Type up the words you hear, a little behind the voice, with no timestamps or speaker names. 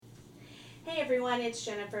Hey everyone, it's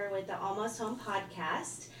Jennifer with the Almost Home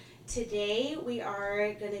podcast. Today we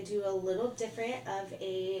are going to do a little different of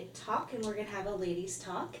a talk, and we're going to have a ladies'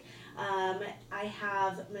 talk. I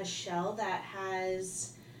have Michelle that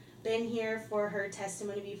has been here for her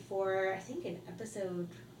testimony before, I think in episode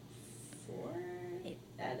 4?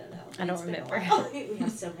 I don't know. I don't It's been a remember. while. We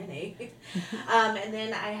have so many. And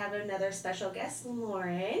then I have another special guest,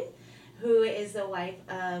 Lauren, who is the wife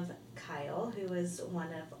of Kyle, who is one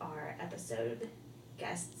of our episode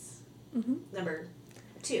guests, number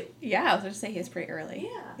 2. Yeah, I was going to say he's pretty early.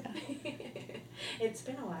 Yeah. It's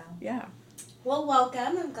been a while. Yeah. Well,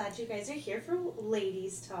 welcome. I'm glad you guys are here for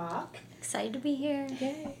Ladies Talk. Excited to be here.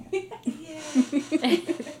 Yay.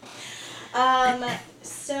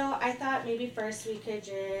 So I thought maybe first we could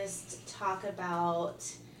just talk about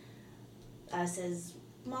us as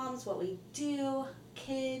moms, what we do,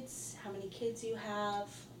 kids, how many kids you have,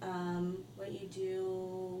 what you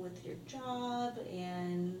do with your job,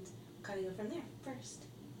 and kind of go from there first. Do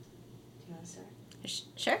you want to start?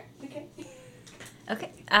 Sure. Okay.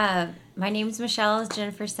 Okay. My name is Michelle, as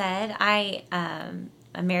Jennifer said. I'm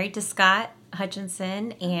married to Scott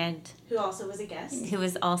Hutchinson, and Who also was a guest. who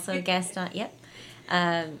was also a guest on. Yep.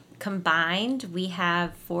 Combined, we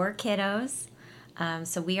have 4 kiddos.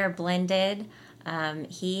 So we are blended.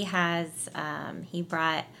 He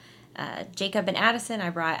brought Jacob and Addison. I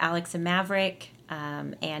brought Alex and Maverick.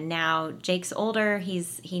 And now Jake's older.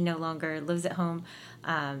 He no longer lives at home.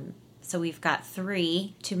 So we've got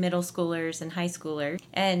 2 middle schoolers and high schoolers.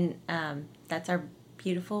 And that's our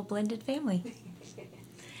beautiful blended family.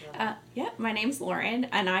 My name's Lauren,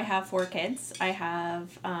 and I have 4 kids. I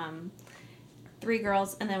have 3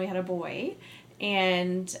 girls, and then we had a boy.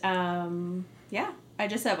 And, I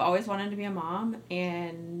just have always wanted to be a mom,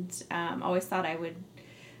 and always thought I would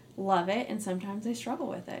love it, and sometimes I struggle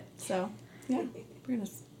with it. So, yeah, we're going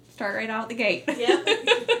to start right out the gate. Yep.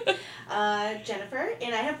 Jennifer,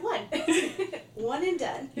 and I have 1. 1 and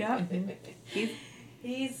done. Yeah.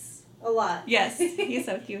 He's a lot. Yes, he's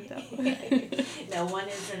so cute, though. No, 1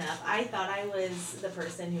 is enough. I thought I was the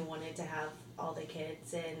person who wanted to have all the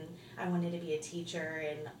kids, and I wanted to be a teacher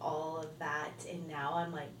and all of that, and now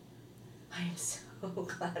I'm like, I am so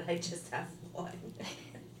glad I just have 1.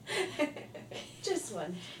 Just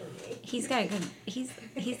 1 for me. He's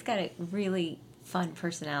got a really fun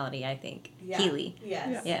personality, I think. Yeah. Healy.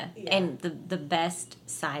 Yes. Yeah. And the best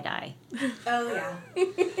side eye. Oh, yeah.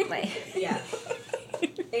 Like, Yeah.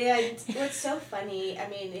 And what's so funny, I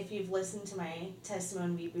mean, if you've listened to my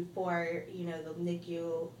testimony before, you know, the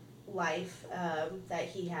NICU life that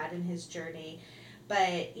he had in his journey,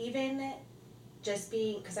 but even just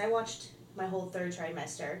being, because I watched my whole 3rd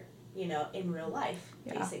trimester, you know, in real life,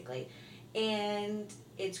 basically. And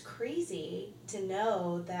it's crazy to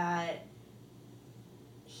know that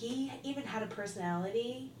he even had a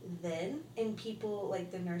personality then, and people, like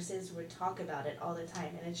the nurses, would talk about it all the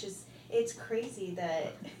time. And it's crazy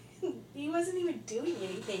that he wasn't even doing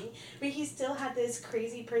anything, but he still had this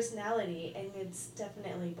crazy personality, and it's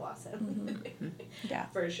definitely blossomed. Mm-hmm. Yeah.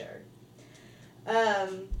 For sure.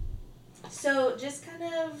 So just kind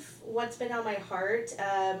of what's been on my heart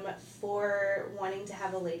for wanting to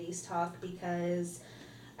have a ladies talk, because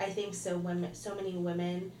I think so many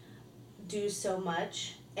women do so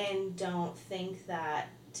much and don't think that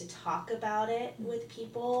to talk about it with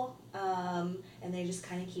people, and they just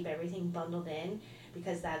kind of keep everything bundled in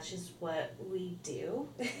because that's just what we do.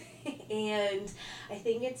 And I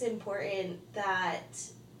think it's important that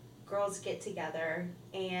girls get together,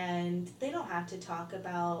 and they don't have to talk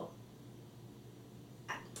about,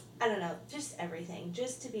 I don't know, just everything,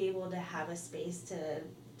 just to be able to have a space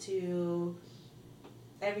to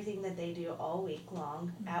everything that they do all week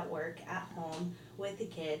long, at work, at home, with the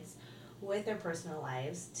kids, with their personal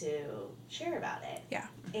lives, to share about it. Yeah.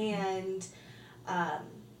 And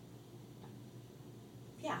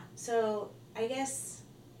so I guess,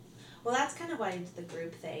 well, that's kind of why I did the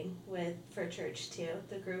group thing for church too,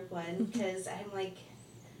 the group one, because I'm like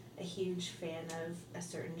a huge fan of a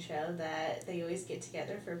certain show that they always get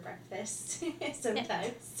together for breakfast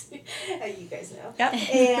sometimes. You guys know. Yep.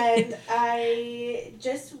 And I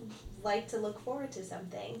just like to look forward to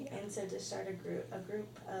something, and so to start a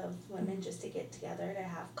group of women just to get together to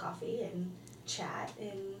have coffee and chat,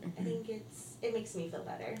 and I think it makes me feel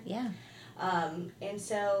better. yeah. And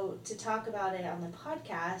so to talk about it on the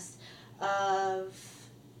podcast of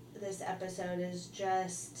this episode is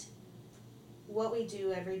just what we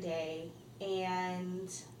do every day, and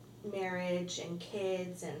marriage and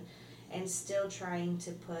kids, and still trying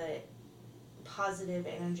to put positive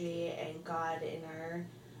energy and God in our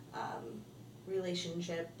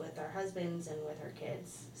relationship with our husbands and with our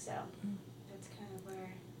kids. So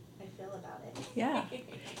where I feel about it. Yeah.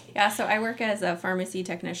 Yeah, so I work as a pharmacy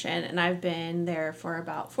technician, and I've been there for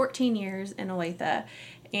about 14 years in Olathe.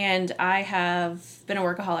 And I have been a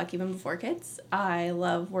workaholic even before kids. I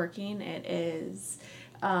love working. It is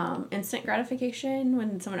instant gratification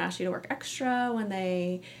when someone asks you to work extra, when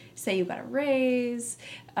they say you got a raise.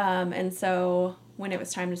 And so when it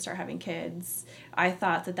was time to start having kids, I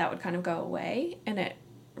thought that would kind of go away, and it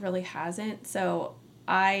really hasn't. So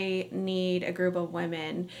I need a group of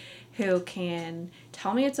women who can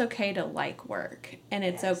tell me it's okay to like work, and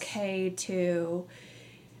it's okay to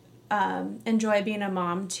enjoy being a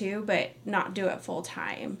mom too, but not do it full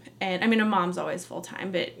time. And I mean, a mom's always full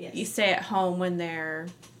time, but you stay at home when they're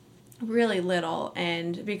really little,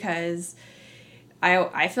 and because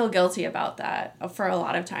I feel guilty about that for a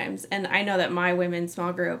lot of times. And I know that my women's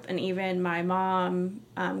small group and even my mom,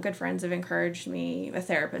 good friends have encouraged me, a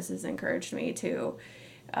therapist has encouraged me to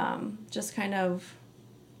just kind of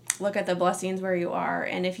look at the blessings where you are.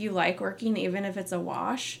 And if you like working, even if it's a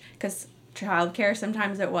wash, because childcare,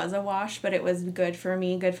 sometimes it was a wash, but it was good for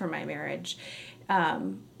me, good for my marriage.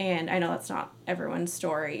 And I know that's not everyone's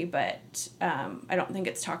story, but I don't think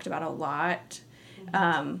it's talked about a lot,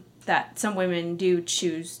 that some women do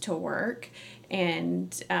choose to work,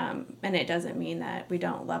 and it doesn't mean that we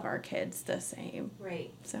don't love our kids the same.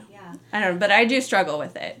 Right. So yeah, I don't know, but I do struggle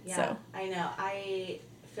with it. Yeah, so I know. I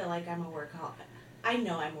feel like I'm a workaholic. I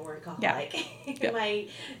know I'm a workaholic. Yeah.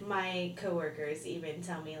 My coworkers even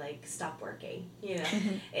tell me, like, stop working, you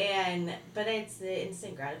know. But it's the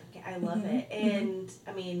instant gratification. I love it. And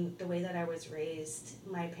I mean, the way that I was raised,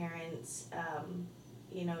 my parents,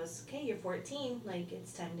 you know, it's okay, you're 14, like,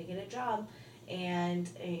 it's time to get a job. And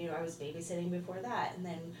you know, I was babysitting before that, and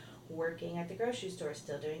then working at the grocery store,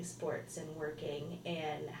 still doing sports and working,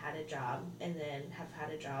 and had a job, and then have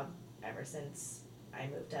had a job ever since I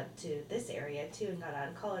moved up to this area too and got out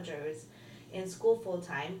of college. I was in school full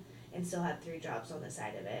time and still had 3 jobs on the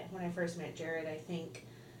side of it. When I first met Jared, I think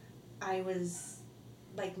I was,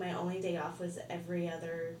 like, my only day off was every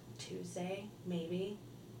other Tuesday, maybe,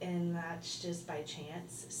 and that's just by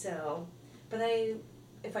chance. So, but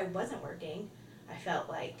if I wasn't working, I felt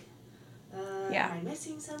like, am I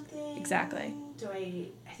missing something? Exactly.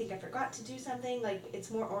 I think I forgot to do something. Like, it's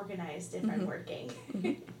more organized if I'm working.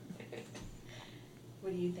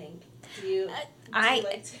 What do you think? Do you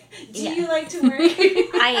like to work?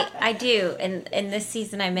 I do. And in this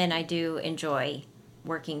season I'm in, I do enjoy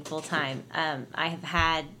working full time. I have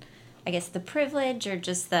had, I guess, the privilege, or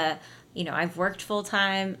just the, you know, I've worked full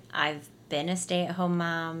time. I've been a stay-at-home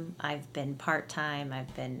mom. I've been part-time.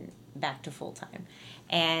 I've been back to full time.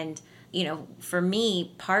 And, you know, for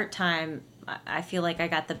me, part-time, I feel like I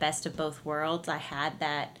got the best of both worlds. I had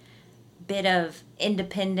that bit of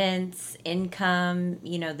independence, income,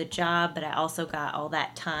 you know, the job, but I also got all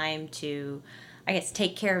that time to, I guess,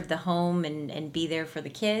 take care of the home and be there for the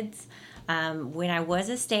kids. When I was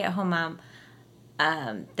a stay-at-home mom,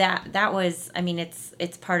 that was, I mean,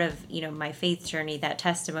 it's part of, you know, my faith journey, that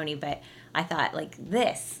testimony, but I thought, like,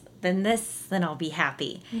 then I'll be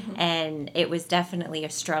happy. And it was definitely a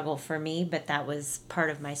struggle for me, but that was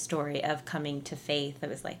part of my story of coming to faith. It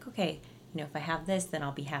was like, okay, you know, if I have this, then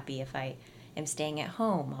I'll be happy. If I am staying at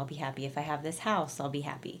home, I'll be happy. If I have this house, I'll be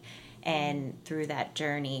happy. And through that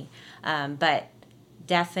journey, but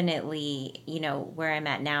definitely, you know, where I'm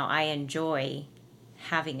at now, I enjoy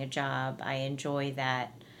having a job. I enjoy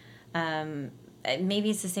that. Maybe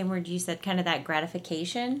it's the same word you said, kind of that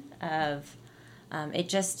gratification of,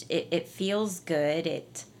 it feels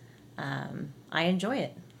good. I enjoy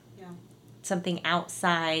it. Yeah. Something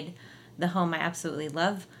outside the home. I absolutely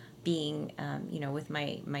love being, you know, with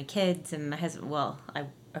my kids and my husband. Well, I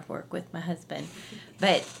work with my husband,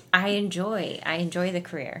 but I enjoy the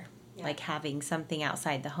career. Yeah. Like having something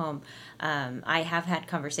outside the home. I have had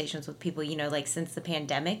conversations with people, you know, like since the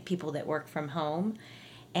pandemic, people that work from home,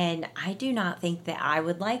 and I do not think that I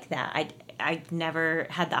would like that. I never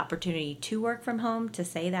had the opportunity to work from home, to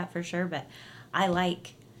say that for sure, but I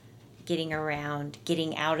like getting around,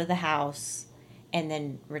 getting out of the house, and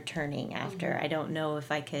then returning after. I don't know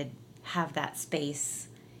if I could have that space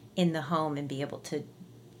in the home and be able to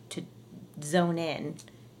zone in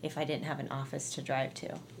if I didn't have an office to drive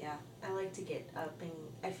to. Yeah, I like to get up, and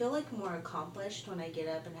I feel like more accomplished when I get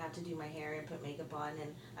up and have to do my hair and put makeup on,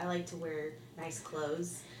 and I like to wear nice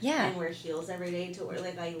clothes. Yeah. And wear heels every day to wear,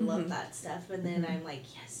 like, I love that stuff. And then I'm like,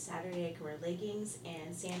 yes, Saturday I can wear leggings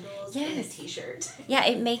and sandals and a t-shirt. Yeah,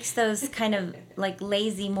 it makes those kind of like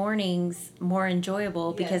lazy mornings more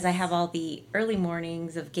enjoyable, because I have all the early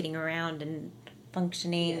mornings of getting around and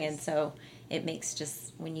functioning, and so it makes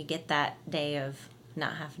just, when you get that day of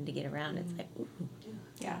not having to get around. It's like, ooh,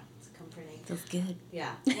 Yeah. It's comforting. feels good.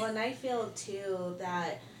 Yeah. Well, and I feel too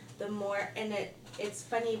that the more, and it's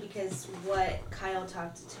funny because what Kyle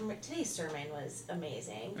today's sermon was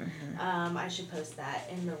amazing. I should post that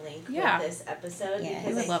in the link with this episode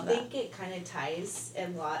because I think it kind of ties a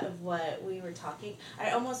lot of what we were talking.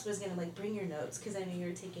 I almost was gonna like bring your notes because I knew you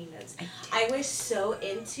were taking notes. I was so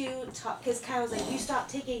into because Kyle was like, you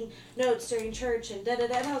stopped taking notes during church and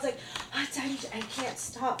and I was like, I can't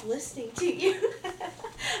stop listening to you.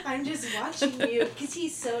 I'm just watching you because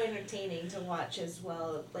he's so entertaining to watch as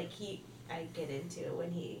well. Like I get into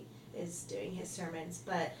when he is doing his sermons,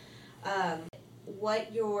 but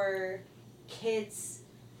what your kids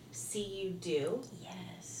see you do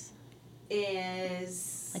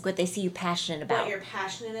is like what they see you passionate about. What you're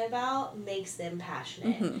passionate about makes them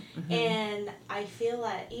passionate. And I feel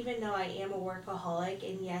that even though I am a workaholic,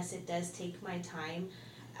 and yes, it does take my time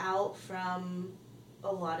out from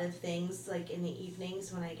a lot of things like in the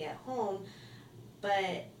evenings when I get home,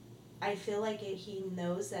 but I feel like he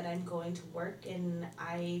knows that I'm going to work and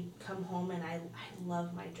I come home and I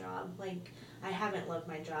love my job. Like, I haven't loved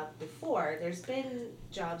my job before. There's been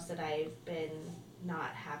jobs that I've been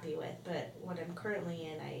not happy with, but what I'm currently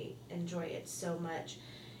in, I enjoy it so much.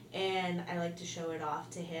 And I like to show it off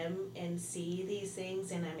to him and see these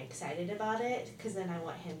things, and I'm excited about it because then I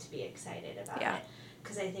want him to be excited about it.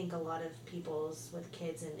 Because I think a lot of people's with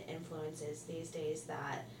kids and influences these days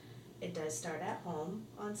that it does start at home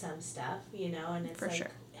on some stuff, you know, and it's For sure.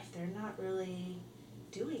 if they're not really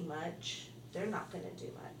doing much, they're not going to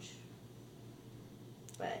do much.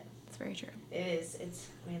 But It's very true. it's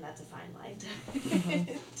that's a fine line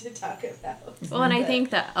to talk about. Well, and I think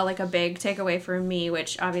that like a big takeaway for me,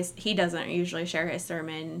 which obviously he doesn't usually share his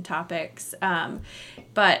sermon topics, but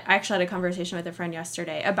I actually had a conversation with a friend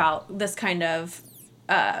yesterday about this kind of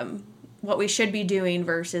what we should be doing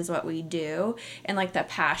versus what we do, and like the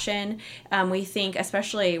passion. We think,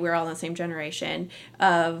 especially we're all in the same generation,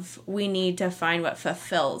 of we need to find what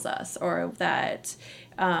fulfills us or that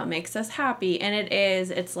makes us happy. And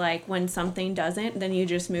it's like when something doesn't, then you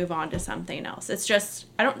just move on to something else. It's just,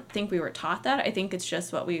 I don't think we were taught that. I think it's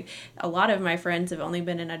just a lot of my friends have only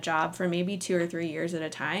been in a job for maybe 2 or 3 years at a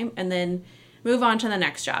time and then move on to the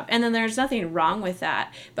next job. And then there's nothing wrong with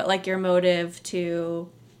that. But like your motive to,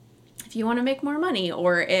 if you want to make more money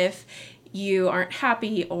or if you aren't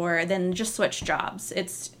happy, or then just switch jobs.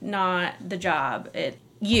 It's not the job.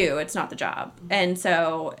 It's not the job. And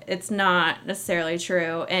so it's not necessarily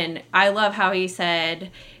true. And I love how he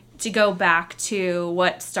said to go back to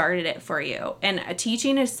what started it for you. And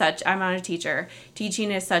teaching is I'm not a teacher.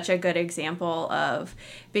 Teaching is such a good example of,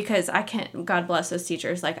 because God bless those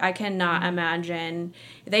teachers. Like, I cannot imagine,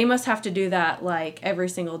 they must have to do that like every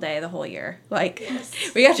single day, the whole year. Like,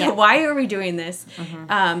 we have to, why are we doing this?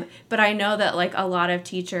 But I know that like a lot of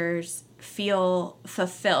teachers feel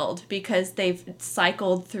fulfilled because they've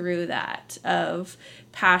cycled through that of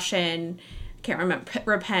passion, can't remember,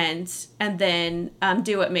 repent, and then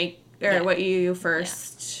do what you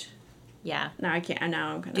first. Yeah. Now I can't.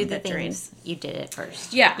 Now I'm kind do of the picturing. things you did it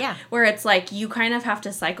first. Yeah. Where it's like you kind of have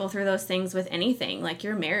to cycle through those things with anything, like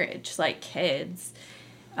your marriage, like kids,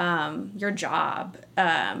 your job.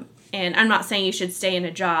 And I'm not saying you should stay in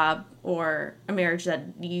a job or a marriage that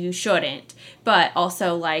you shouldn't, but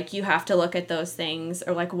also like you have to look at those things,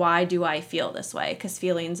 or like, why do I feel this way? Because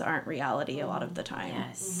feelings aren't reality a lot of the time.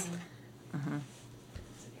 Yes.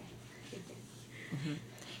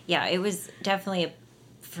 Yeah, it was definitely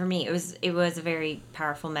for me. It was a very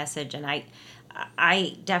powerful message, and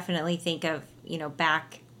I definitely think of,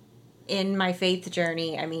 back in my faith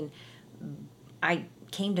journey. I mean, I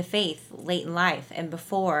came to faith late in life, and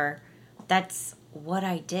before, that's what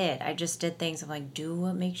I did. I just did things of like, do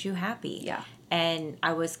what makes you happy. Yeah. And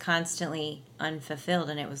I was constantly unfulfilled,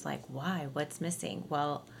 and it was like, why? What's missing?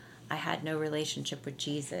 Well, I had no relationship with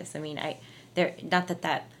Jesus. I mean, not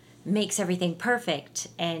that makes everything perfect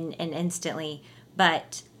and instantly,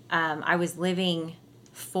 but I was living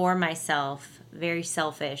for myself, very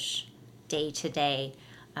selfish, day to day,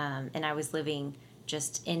 and I was living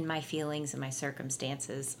just in my feelings and my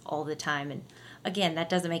circumstances all the time. And again, that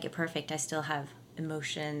doesn't make it perfect. I still have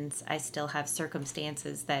emotions. I still have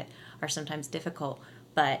circumstances that are sometimes difficult,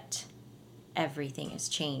 but everything has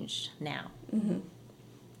changed now.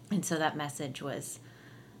 And so that message was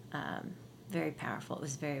very powerful. It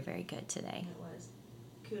was very, very good today. It was.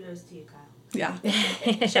 Kudos to you, Kyle.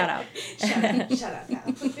 Yeah. Shout out. Shout out,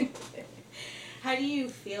 Kyle. How do you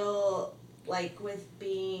feel like with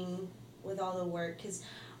all the work? Because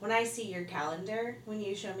when I see your calendar, when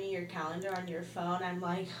you show me your calendar on your phone, I'm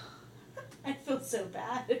like, I feel so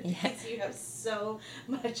bad because you have so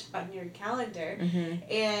much on your calendar.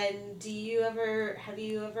 Mm-hmm. And have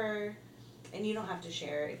you ever, and you don't have to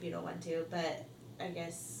share if you don't want to, but I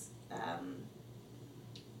guess,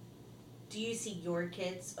 do you see your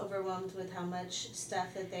kids overwhelmed with how much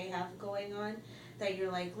stuff that they have going on? That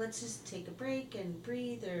you're like, let's just take a break and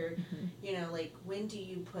breathe, or, like, when do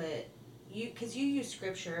you because you use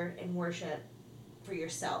scripture and worship for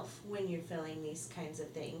yourself when you're feeling these kinds of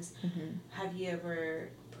things. Mm-hmm. Have you ever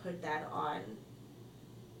put that on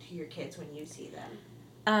to your kids when you see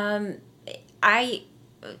them? I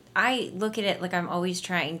look at it like I'm always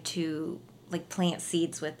trying to like plant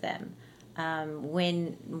seeds with them.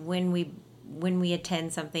 When we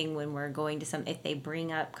attend something, when we're going to if they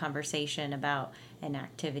bring up conversation about an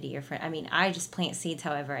activity or friend, I mean, I just plant seeds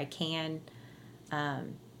however I can.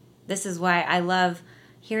 This is why I love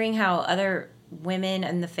hearing how other women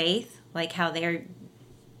in the faith, like how they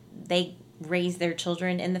raise their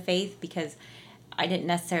children in the faith, because I didn't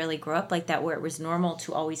necessarily grow up like that where it was normal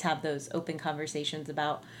to always have those open conversations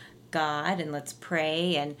about God and let's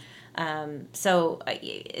pray. And so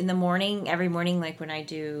in the morning, every morning, like when I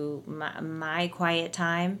do my quiet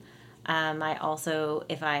time, I also,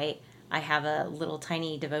 if I have a little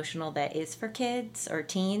tiny devotional that is for kids or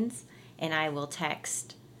teens, and I will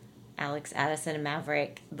text Alex, Addison, and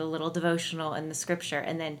Maverick the little devotional and the scripture.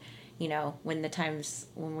 And then,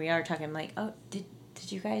 when we are talking, I'm like, oh, did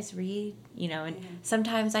you guys read? And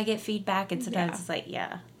sometimes I get feedback, and sometimes it's like,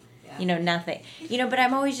 nothing. But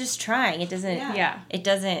I'm always just trying. It doesn't. Yeah. It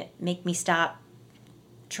doesn't make me stop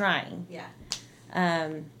trying. Yeah.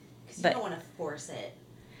 Because you But don't want to force it.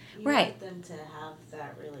 You right. want them to have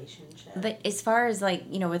that relationship. But as far as like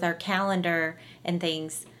with our calendar and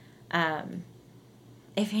things,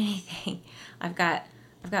 if anything, I've got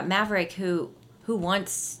Maverick who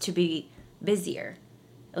wants to be busier.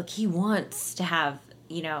 Like he wants to have,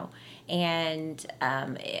 and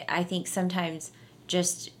I think sometimes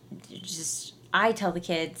just I tell the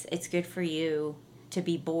kids it's good for you to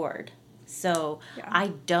be bored. So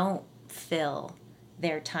I don't fill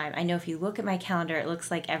their time. I know if you look at my calendar, it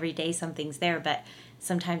looks like every day something's there, but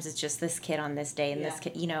sometimes it's just this kid on this day and this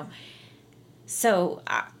kid, So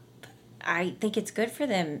I think it's good for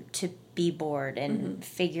them to be bored and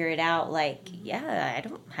figure it out. Like, I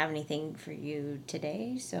don't have anything for you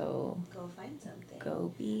today, so go find something.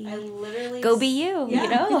 Go be you.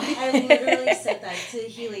 Yeah. I literally said that to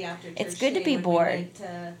Healy after church. It's good to be bored.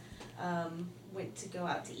 Went to go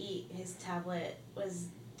out to eat. His tablet was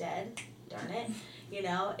dead. Darn it.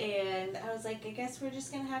 And I was like, I guess we're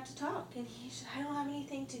just gonna have to talk. And he said, I don't have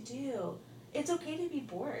anything to do. It's okay to be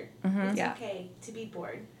bored. It's okay to be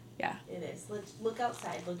bored. Yeah. It is. Let's look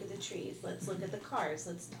outside, look at the trees, let's look at the cars,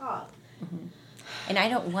 let's talk. Mm-hmm. And I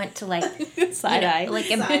don't want to like side eye. Like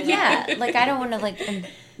like I don't want to like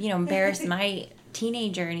embarrass my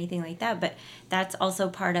teenager or anything like that, but that's also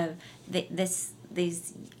part of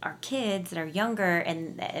these are kids that are younger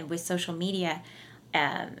and with social media.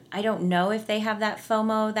 I don't know if they have that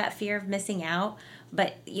FOMO, that fear of missing out,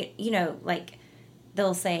 but like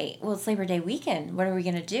they'll say, well, it's Labor Day weekend, what are we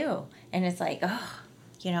going to do? And it's like, oh,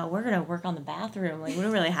 we're going to work on the bathroom. Like, we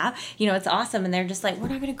don't really have, it's awesome. And they're just like, we're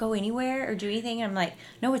not going to go anywhere or do anything. And I'm like,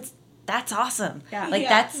 no, that's awesome. Yeah. Like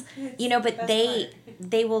that's, but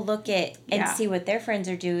they will look at and see what their friends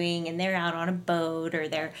are doing, and they're out on a boat or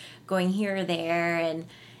they're going here or there. And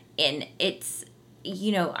it's,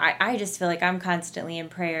 I just feel like I'm constantly in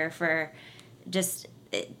prayer for just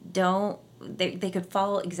they could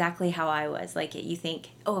follow exactly how I was. Like you think,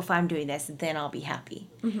 oh, if I'm doing this, then I'll be happy.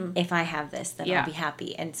 Mm-hmm. If I have this, then I'll be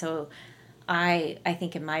happy. And so I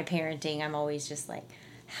think in my parenting, I'm always just like,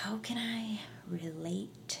 how can I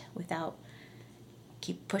relate without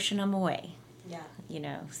keep pushing them away?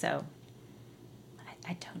 Yeah. So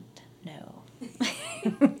I don't know.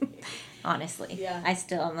 Honestly. Yeah.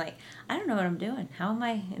 I'm like, I don't know what I'm doing. How am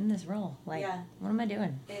I in this role? Like, what am I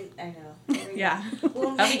doing? I know. Yeah.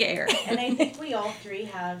 Well, I'll get here. And I think we all three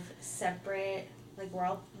have separate, like, we're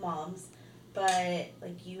all moms, but,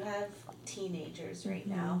 like, you have teenagers right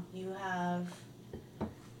now. You have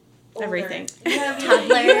everything. You have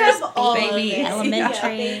toddlers, you have all baby,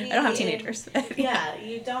 elementary. I don't have teenagers.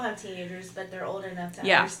 You don't have teenagers, but they're old enough to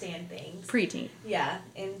understand things. Preteen. Yeah,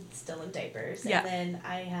 and still in diapers. Yeah. And then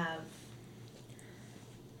I have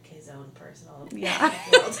his own personal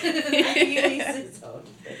world. He uses his own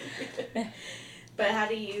thing. But how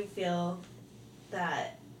do you feel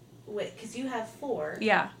that because you have 4.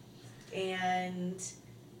 Yeah. And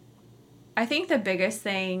I think the biggest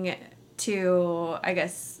thing to, I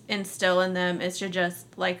guess, instill in them is to just,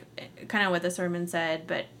 like, kind of what the sermon said,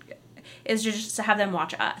 but is just to have them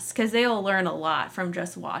watch us, because they'll learn a lot from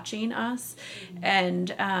just watching us.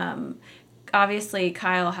 And obviously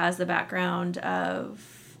Kyle has the background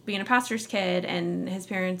of being a pastor's kid, and his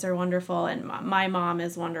parents are wonderful, and my mom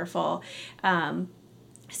is wonderful.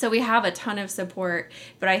 So we have a ton of support,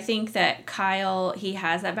 but I think that Kyle, he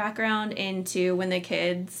has that background into when the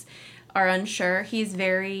kids are unsure. He's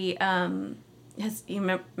very, he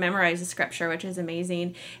memorizes scripture, which is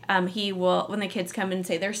amazing. He will, when the kids come and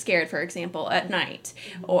say they're scared, for example, at night,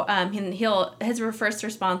 or his first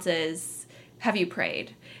response is, have you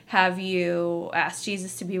prayed? Have you asked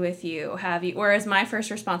Jesus to be with you? Whereas my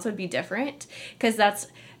first response would be different, because that's,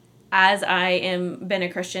 as I am been a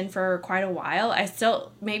Christian for quite a while, I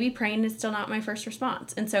still, maybe praying is still not my first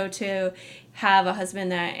response. And so to have a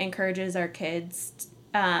husband that encourages our kids,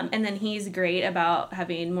 and then he's great about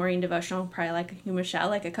having morning devotional, probably like you, Michelle,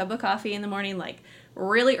 like a cup of coffee in the morning, like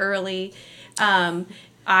really early.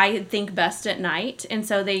 I think best at night. And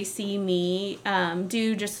so they see me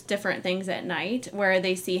do just different things at night, where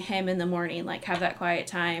they see him in the morning, like have that quiet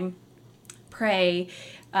time, pray,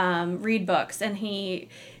 read books. And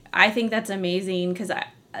I think that's amazing, because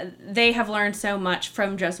they have learned so much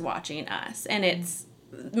from just watching us, and it's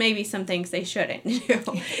maybe some things they shouldn't do,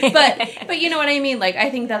 but you know what I mean? Like, I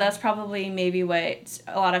think that's probably maybe what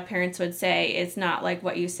a lot of parents would say. It's not like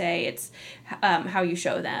what you say, it's how you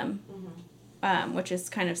show them, which is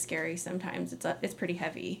kind of scary sometimes. It's pretty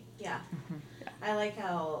heavy. Yeah. I like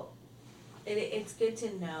how it's good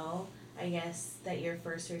to know, I guess, that your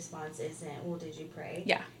first response isn't, well, did you pray?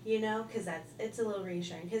 Yeah. You know, because it's a little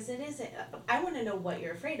reassuring, because it isn't, I want to know what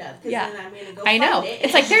you're afraid of, because Yeah. then I'm going to go I know. find it.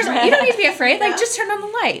 It's like, you don't need to be afraid. Like, just turn on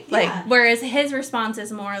the light. Like, Yeah. whereas his response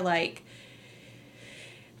is more like,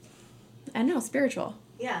 I don't know, spiritual.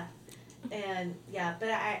 Yeah. And, yeah,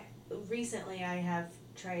 but recently I have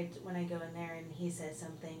tried, when I go in there and he says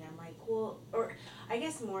something, I'm like, well, or I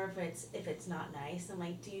guess more if it's not nice, I'm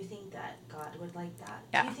like, do you think that God would like that?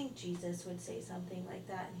 Yeah. Do you think Jesus would say something like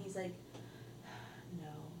that? And he's like, no.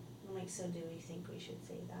 I'm like, so do we think we should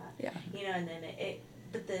say that? Yeah. You know, and then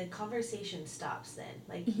but the conversation stops then.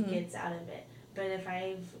 Like, he gets out of it. But if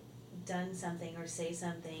I've done something or say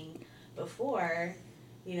something before,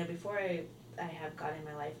 you know, before I have God in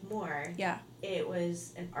my life more, Yeah. it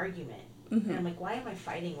was an argument. Mm-hmm. And I'm like, why am I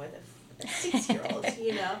fighting with a 6-year-old,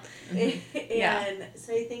 you know? Yeah. And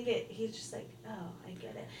so I think he's just like, oh, I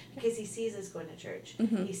get it. Because he sees us going to church.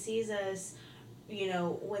 Mm-hmm. He sees us, you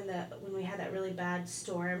know, when we had that really bad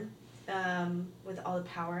storm, with all the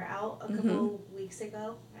power out a couple weeks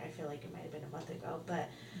ago. I feel like it might have been a month ago. But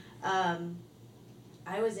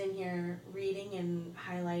I was in here reading and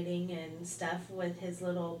highlighting and stuff with his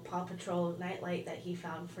little Paw Patrol nightlight that he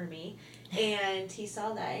found for me. And he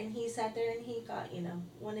saw that, and he sat there and he got, you know,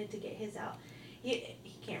 wanted to get his out. He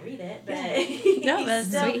can't read it, but no, that's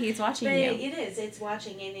still, sweet. He's watching but you. It's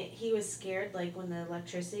watching, and he was scared, like when the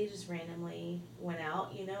electricity just randomly went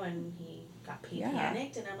out, you know, and he got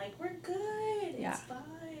panicked, and I'm like, we're good, it's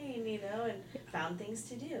fine, you know, and found things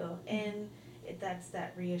to do, and that's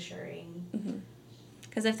that reassuring.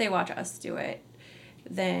 Because if they watch us do it,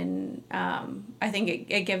 then I think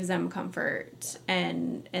it gives them comfort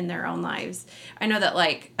in their own lives. I know that,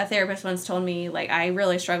 like, a therapist once told me, like, I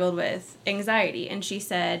really struggled with anxiety, and she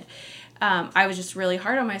said I was just really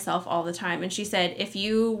hard on myself all the time. And she said, if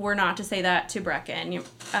you were not to say that to Brecken,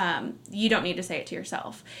 you don't need to say it to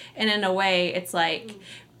yourself. And in a way, it's like,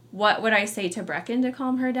 what would I say to Brecken to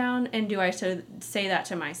calm her down? And do I say that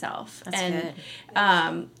to myself? That's good.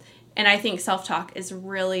 And I think self-talk is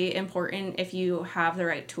really important if you have the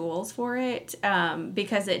right tools for it,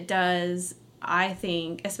 because it does, I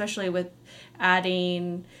think, especially with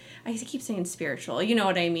adding, I keep saying spiritual, you know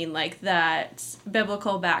what I mean, like that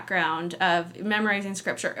biblical background of memorizing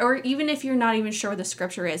scripture, or even if you're not even sure what the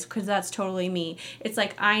scripture is, because that's totally me. It's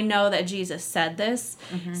like, I know that Jesus said this,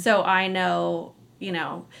 so I know, you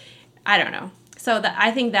know, I don't know. So I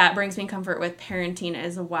think that brings me comfort with parenting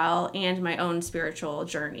as well, and my own spiritual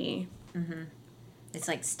journey. It's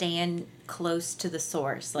like staying close to the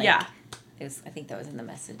source. Like, yeah. I think that was in the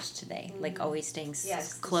message today. Like, always staying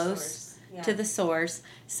The close to the source,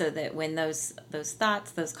 so that when those thoughts,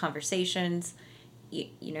 those conversations,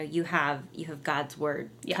 you know, you have God's word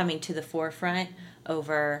coming to the forefront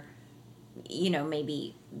over, you know,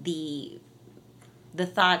 maybe the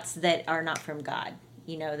thoughts that are not from God.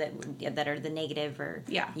 You know, that are the negative, or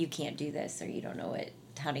you can't do this, or you don't know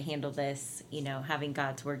how to handle this. You know, having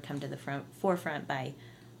God's word come to the forefront by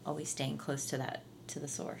always staying close to the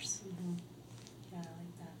source. Yeah, I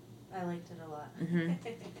like that. I liked it a lot.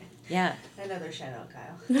 Yeah. Another shout out,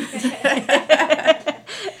 Kyle.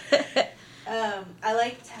 I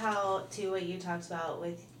liked how, too, what you talked about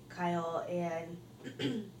with Kyle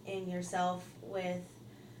and yourself with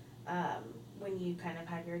when you kind of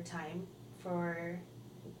have your time for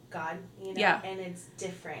God, you know, Yeah. and it's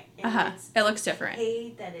different. And It looks different.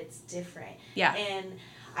 Hate that it's different. Yeah. And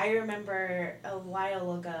I remember a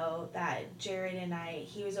while ago that Jared and I,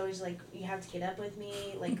 he was always like, you have to get up with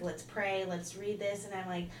me, like, let's pray, let's read this, and I'm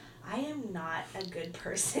like, I am not a good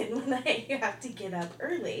person when I have to get up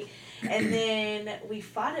early. And then we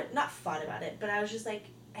not fought about it, but I was just like,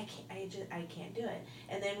 I can't do it.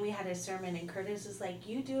 And then we had a sermon, and Curtis was like,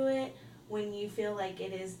 you do it when you feel like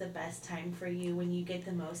it is the best time for you, when you get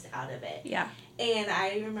the most out of it. Yeah. And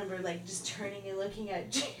I remember, like, just turning and looking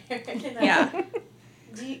at Jared, and I was like,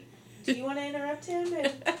 do you want to interrupt him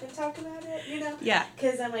and talk about it, you know? Yeah.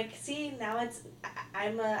 Because I'm like, see, now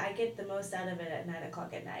I get the most out of it at 9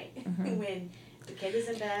 o'clock at night. Mm-hmm. When the kid is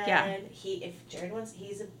in bed, if Jared wants,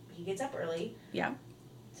 he gets up early. Yeah.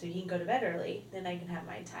 So he can go to bed early, then I can have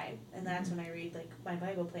my time. And that's when I read, like, my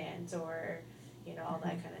Bible plans or, you know, all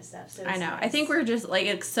that kind of stuff. So I know. nice. I think we're just,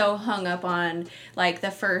 like, so hung up on, like, the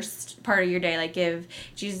first part of your day, like, give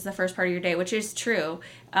Jesus the first part of your day, which is true.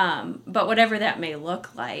 But whatever that may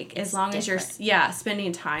look like, as long as you're,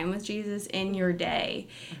 spending time with Jesus in your day.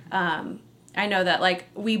 I know that, like,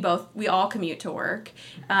 we all commute to work.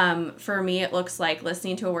 For me, it looks like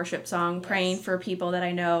listening to a worship song, praying for people that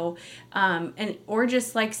I know, or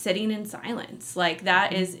just, like, sitting in silence. Like,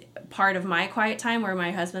 that is part of my quiet time where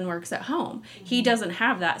my husband works at home. He doesn't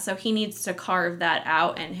have that, so he needs to carve that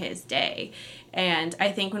out in his day. And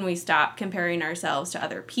I think when we stop comparing ourselves to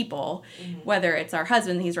other people, whether it's our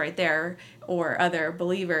husband, he's right there, or other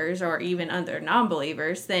believers, or even other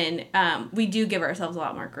non-believers, then we do give ourselves a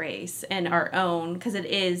lot more grace and our own, because it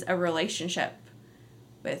is a relationship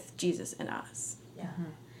with Jesus and us. Yeah.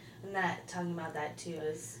 And that, talking about that too,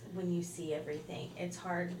 is when you see everything, it's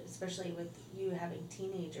hard, especially with you having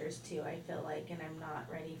teenagers too, I feel like, and I'm not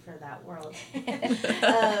ready for that world.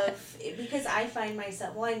 Because I find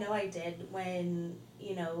myself, well, I know I did when,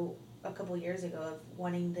 you know, a couple years ago, of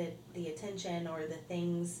wanting the attention or the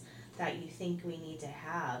things that you think we need to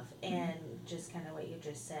have, and just kind of what you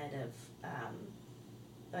just said of,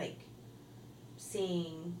 like,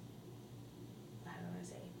 seeing, how do I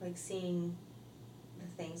say, like, seeing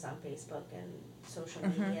the things on Facebook and social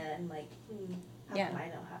media, and like, how come I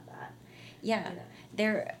don't have that? Yeah, you know?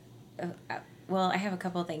 there. Well, I have a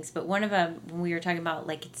couple of things, but one of them, when we were talking about,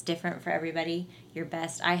 like, it's different for everybody, your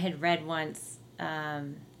best. I had read once.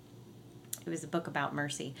 It was a book about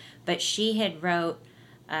mercy, but she had wrote.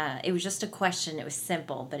 It was just a question. It was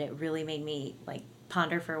simple, but it really made me, like,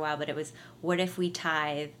 ponder for a while. But it was, what if we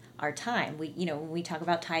tithe our time? We, you know, when we talk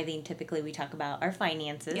about tithing, typically we talk about our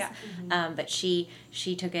finances. Yeah. But she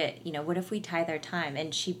took it, you know, what if we tithe our time?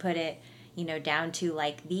 And she put it, you know, down to,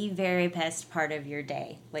 like, the very best part of your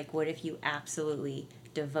day. Like, what if you absolutely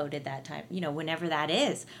devoted that time, you know, whenever that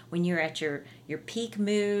is, when you're at your peak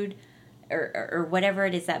mood, or whatever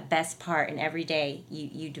it is, that best part, and every day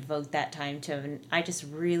you devote that time to. And I just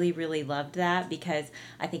really, really loved that, because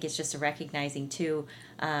I think it's just a recognizing too,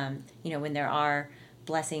 you know, when there are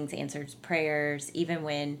blessings, answered prayers, even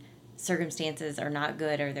when circumstances are not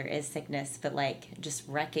good or there is sickness, but, like, just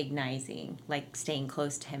recognizing, like, staying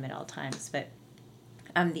close to him at all times. But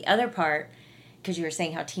the other part, because you were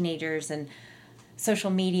saying how teenagers and social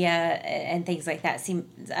media and things like that, see,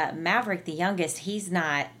 Maverick, the youngest, he's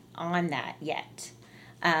not on that yet.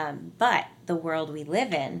 But the world we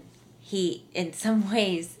live in, he in some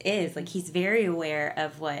ways is, like, he's very aware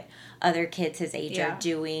of what other kids his age are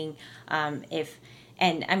doing.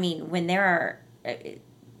 And I mean, when there are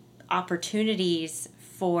opportunities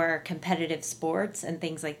for competitive sports and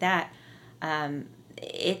things like that,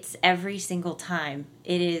 it's every single time.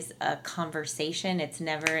 It is a conversation. It's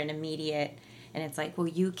never an immediate, and it's like, well,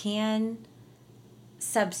 you can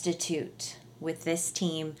substitute with this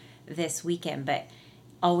team this weekend, but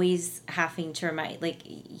always having to remind, like,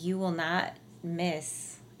 you will not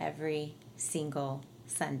miss every single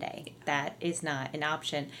Sunday. That is not an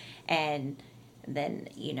option. And then,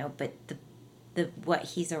 you know, but the what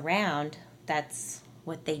he's around, that's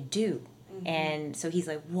what they do. And so he's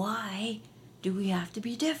like, why do we have to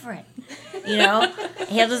be different? You know,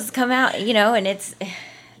 he'll just come out, you know, and it's,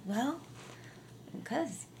 well,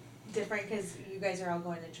 because different, because you guys are all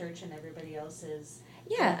going to church and everybody else is.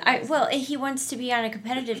 Yeah, well, he wants to be on a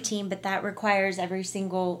competitive team, but that requires every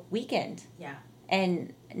single weekend. Yeah.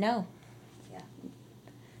 And no. Yeah.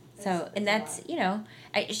 So, and that's, you know,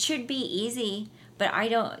 it should be easy, but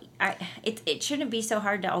it shouldn't be so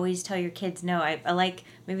hard to always tell your kids no. I like,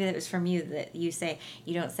 maybe that was from you, that you say,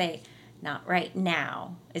 you don't say, not right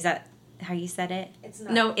now. Is that how you said it? It's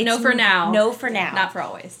not. No for now. No for now. Not for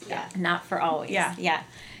always. Yeah. Not for always. Yeah. Yeah.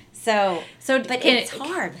 So but it's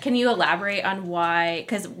hard. Can you elaborate on why,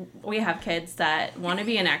 because we have kids that want to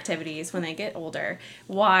be in activities when they get older,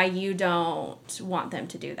 why you don't want them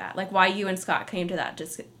to do that? Like why you and Scott came to that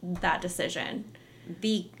decision?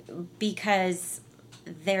 Because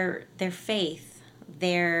their faith,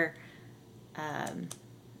 their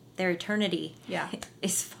eternity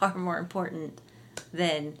is far more important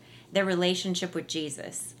than their relationship with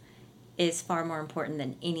Jesus is far more important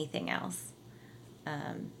than anything else.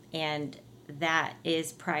 And that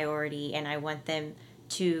is priority, and I want them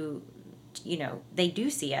to, they do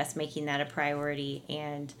see us making that a priority,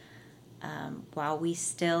 and while we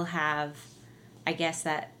still have, I guess,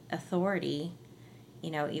 that authority,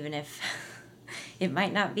 even if it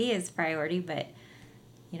might not be his priority, but,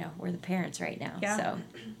 we're the parents right now, so.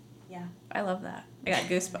 Yeah. I love that. I got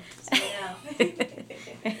goosebumps. Yeah.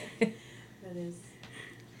 That is.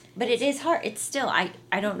 But it is hard. It's still, I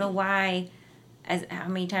don't know why, as how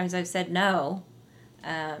many times I've said no,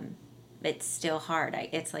 it's still hard.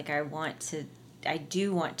 It's like I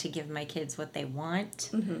do want to give my kids what they want,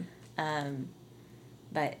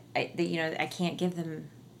 but I can't give them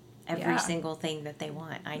every single thing that they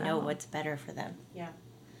want. I know what's better for them. Yeah,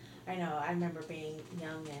 I know. I remember being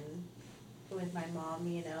young and with my mom,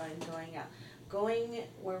 and going out. Going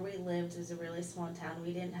where we lived was a really small town.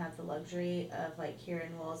 We didn't have the luxury of, like, here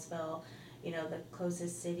in Willisville, the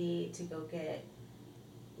closest city to go get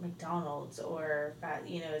McDonald's or,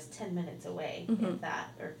 it's 10 minutes away, if that,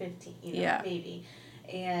 or 15, maybe.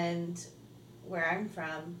 And where I'm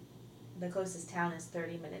from, the closest town is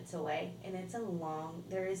 30 minutes away. And it's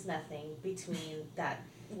there is nothing between that,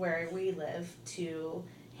 where we live, to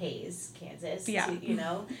Hays, Kansas,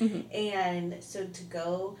 And so to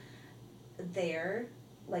go there,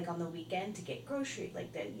 like on the weekend, to get groceries,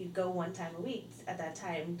 like that, you go one time a week at that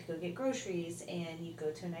time to go get groceries, and you go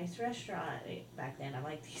to a nice restaurant. Back then, I'm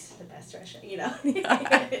like, these are the best restaurants,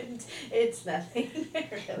 and it's nothing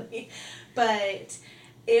really, but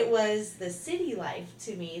it was the city life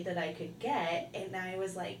to me that I could get, and I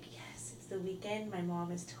was like, yes, it's the weekend. My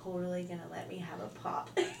mom is totally gonna let me have a pop.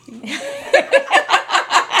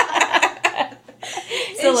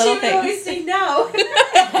 It's a little thing. She would always say no.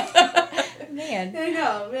 Man. I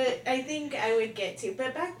know, but I think I would get to.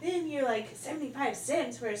 But back then, you're like 75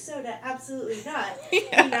 cents for a soda. Absolutely not.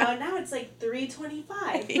 Yeah. Now it's like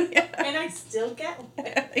 $3.25, and I still get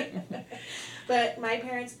one. But my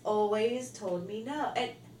parents always told me no,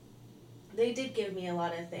 and they did give me a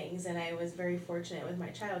lot of things, and I was very fortunate with my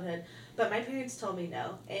childhood. But my parents told me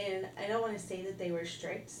no, and I don't want to say that they were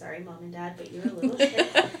strict. Sorry, Mom and Dad, but you're a little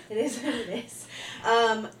strict. It is what it is.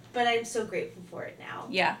 But I'm so grateful for it now.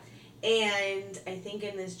 Yeah. And I think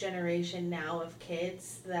in this generation now of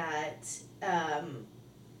kids that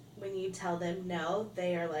when you tell them no,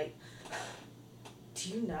 they are like, do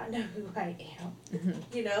you not know who I am?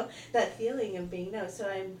 Mm-hmm. That feeling of being no. So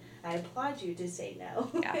I applaud you to say no.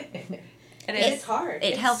 Yeah. It's hard.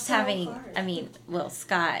 It helps so having, hard.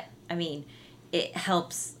 Scott, it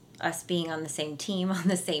helps us being on the same team, on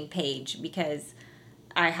the same page, because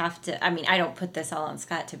I have to, I don't put this all on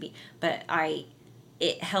Scott but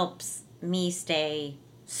it helps me stay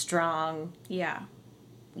strong. Yeah.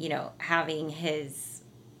 Having his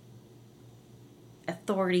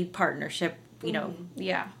authority partnership,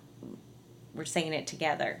 Yeah. we're saying it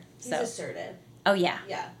together. He's assertive. Oh, yeah.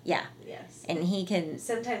 Yeah. Yeah. Yes. And he can...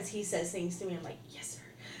 Sometimes he says things to me, I'm like, yes,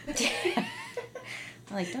 sir.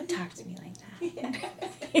 I'm like, don't talk to me like that.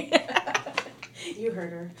 Yeah. You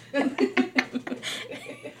heard her.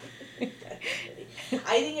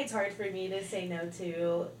 I think it's hard for me to say no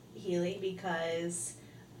to Healy because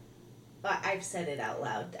I've said it out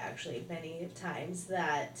loud actually many times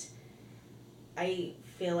that I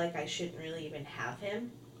feel like I shouldn't really even have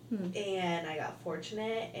him. And I got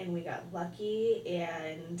fortunate and we got lucky,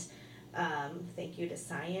 and thank you to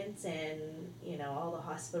science and all the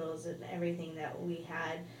hospitals and everything that we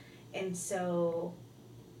had. And so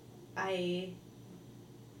I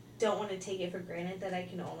don't want to take it for granted that I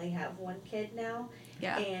can only have one kid now.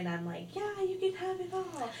 Yeah. And I'm like, yeah, you can have it all.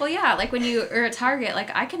 Well, yeah, like when you are at Target, like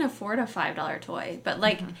I can afford a $5 toy, but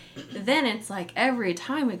like then it's like every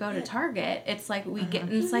time we go to Target, it's like we get,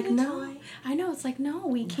 and it's like, no, I know, it's like, no,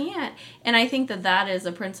 we can't. And I think that is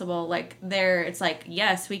a principle, like there, it's like,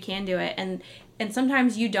 yes, we can do it. And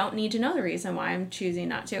sometimes you don't need to know the reason why I'm choosing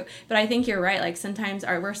not to. But I think you're right. Like sometimes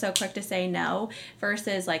we're so quick to say no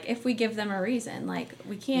versus like if we give them a reason, like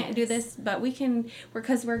we can't do this, but we can,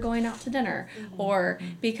 because we're going out to dinner or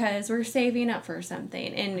because we're saving up for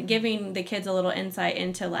something, and giving the kids a little insight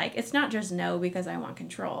into like, it's not just no because I want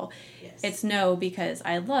control. Yes. It's no because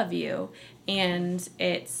I love you, and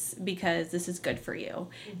it's because this is good for you.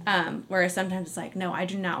 Whereas sometimes it's like, no, I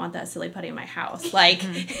do not want that silly putty in my house. Like,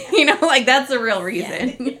 you know, like that's the real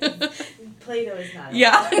reason. Yeah. Play-Doh is not.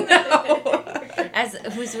 Yeah, no. As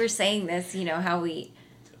we're saying this, you know, how we,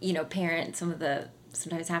 you know, parent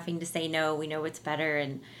sometimes having to say no, we know what's better,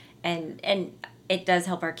 and it does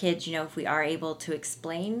help our kids, you know, if we are able to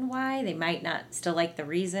explain why. They might not still like the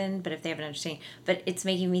reason, but if they have an understanding. But it's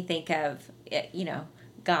making me think of, you know,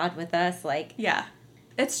 God with us, like, Yeah,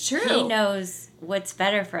 it's true. He knows what's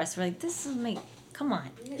better for us. We're like, this will make, come on.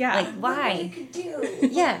 Yeah. Like, why? What we could do.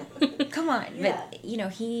 Yeah, come on. Yeah. But, you know,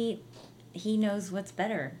 He knows what's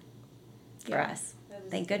better for Yeah. us.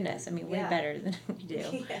 Thank goodness. I mean, way Yeah. better than we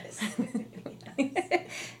do. Yes.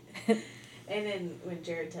 Yes. And then when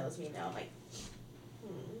Jared tells me no, I'm like,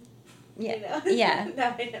 Yeah. You know? Yeah.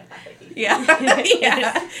 Now I know how to do Yeah,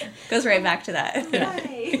 yeah. Goes right back to that. Why?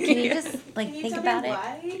 Can you just, like, Can you think tell about me it?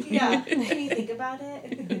 why? Yeah. Can you think about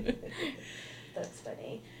it? That's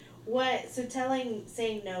funny.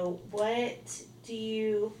 Saying no, what do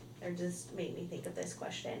you, or just made me think of this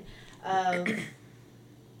question.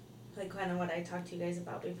 Like kind of what I talked to you guys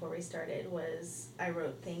about before we started was I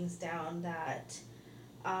wrote things down that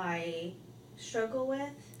I struggle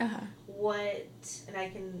with. Uh-huh. And I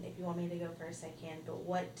can, if you want me to go first, I can, but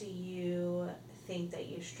what do you think that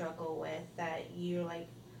you struggle with that you like,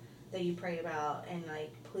 that you pray about and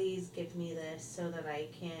like, please give me this so that I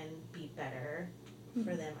can be better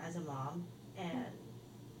for them as a mom and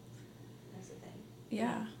as a thing.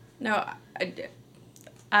 Yeah. No,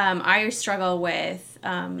 I struggle with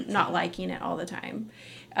not liking it all the time.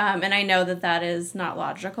 And I know that is not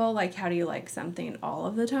logical. Like, how do you like something all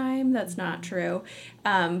of the time? That's not true.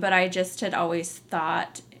 But I just had always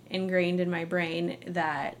thought, ingrained in my brain,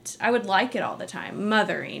 that I would like it all the time,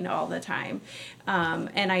 mothering all the time.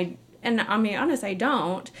 And I'll be honest, I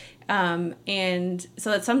don't. And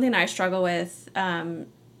so that's something I struggle with.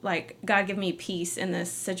 Like, God, give me peace in this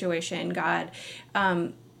situation. God,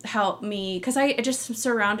 help me, because I just am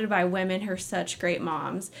surrounded by women who are such great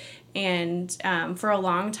moms. And for a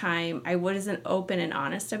long time, I wasn't open and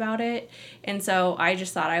honest about it. And so I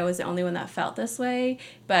just thought I was the only one that felt this way.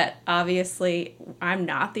 But obviously, I'm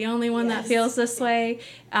not the only one that feels this way.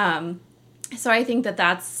 So I think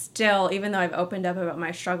that's still, even though I've opened up about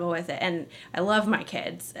my struggle with it, and I love my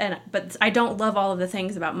kids, but I don't love all of the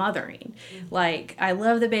things about mothering. Like, I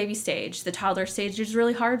love the baby stage. The toddler stage is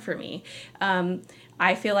really hard for me.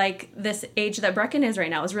 I feel like this age that Brecken is right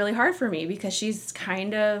now is really hard for me because she's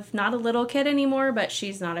kind of not a little kid anymore, but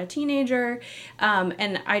she's not a teenager.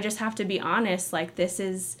 And I just have to be honest, like, this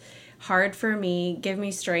is hard for me. Give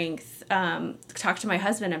me strength. Talk to my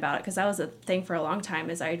husband about it, because that was a thing for a long time,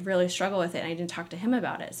 is I'd really struggle with it and I didn't talk to him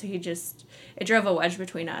about it. So it drove a wedge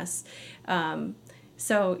between us.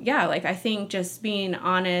 So yeah, like, I think just being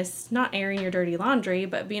honest, not airing your dirty laundry,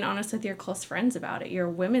 but being honest with your close friends about it, your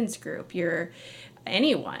women's group, your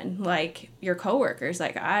anyone, like your coworkers.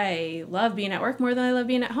 Like, I love being at work more than I love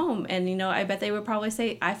being at home. And, you know, I bet they would probably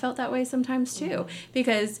say I felt that way sometimes too,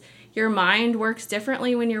 because your mind works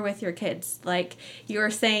differently when you're with your kids. Like you were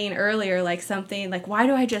saying earlier, like something like, why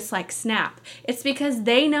do I just like snap? It's because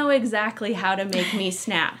they know exactly how to make me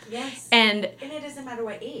snap. Yes. And it doesn't matter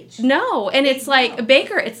what age. No, and it's like know.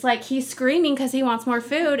 Baker, it's like he's screaming because he wants more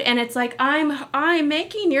food, and it's like, I'm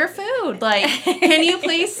making your food. Like, can you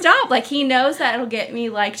please stop? Like, he knows that it'll get me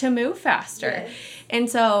like to move faster. Yes. And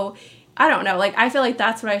so I don't know, like, I feel like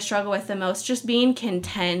that's what I struggle with the most, just being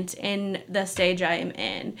content in the stage I am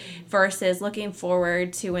in versus looking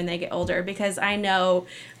forward to when they get older, because I know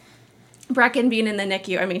Brecken being in the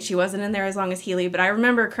NICU, I mean, she wasn't in there as long as Healy, but I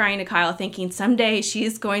remember crying to Kyle thinking someday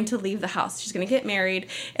she's going to leave the house. She's going to get married.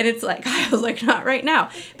 And it's like, I was like, not right now.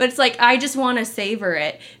 But it's like, I just want to savor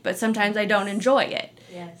it, but sometimes I don't enjoy it.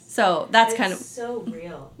 Yes. So that's it's kind of... so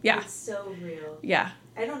real. Yeah. It's so real. Yeah.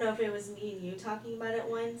 I don't know if it was me and you talking about it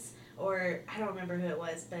once, or I don't remember who it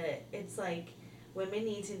was, but it's like, women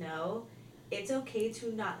need to know it's okay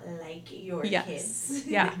to not like your kids.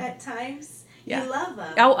 Yeah. At times. Yeah. You love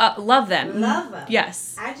them. Oh, love them. Love them.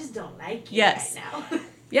 Yes. I just don't like you Yes. right now.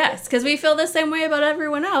 Yes, because we feel the same way about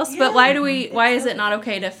everyone else. But why is it not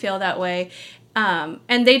okay to feel that way?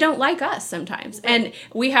 And they don't like us sometimes. Right. And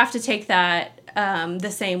we have to take that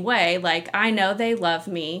the same way. Like, I know they love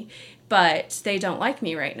me, but they don't like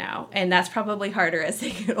me right now. And that's probably harder as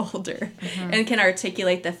they get older and can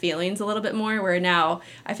articulate the feelings a little bit more, where now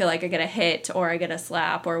I feel like I get a hit or I get a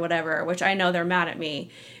slap or whatever, which I know they're mad at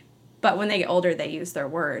me. But when they get older, they use their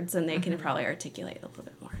words and they can probably articulate a little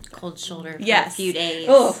bit more. Cold shoulder for Yes. a few days.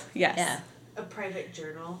 Oh, yes. Yeah. private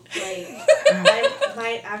journal.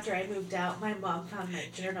 Like, after I moved out, my mom found my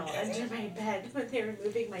journal under my bed when they were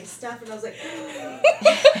moving my stuff, and I was like,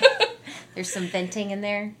 There's some venting in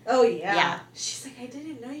there. oh yeah. Yeah. She's like, I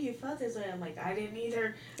didn't know you felt this way. I'm like, I didn't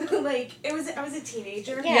either. Like, I was a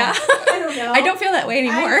teenager. Yeah. I don't know. I don't feel that way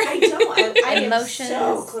anymore. I don't. I Emotions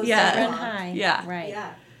am so close yeah. to run my mom. high. Yeah. Right.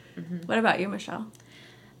 Yeah. Mm-hmm. What about you, Michelle?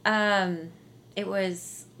 It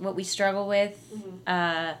was what we struggle with.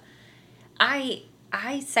 Mm-hmm.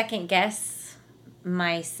 I second guess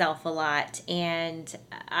myself a lot, and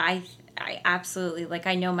I absolutely, like,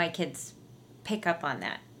 I know my kids pick up on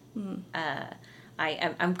that.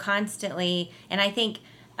 I'm constantly, and I think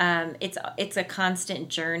it's a constant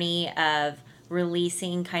journey of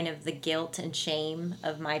releasing kind of the guilt and shame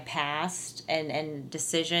of my past and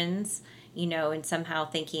decisions, and somehow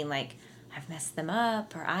thinking like I've messed them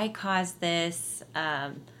up or I caused this.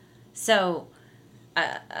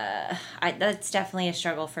 That's definitely a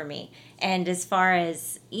struggle for me. And as far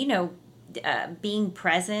as, being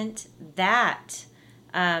present, that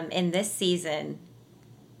in this season,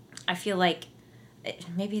 I feel like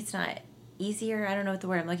maybe it's not easier. I don't know what the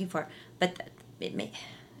word I'm looking for, but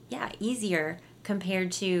easier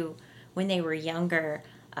compared to when they were younger.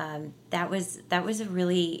 That was a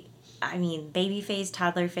really, baby phase,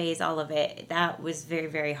 toddler phase, all of it. That was very,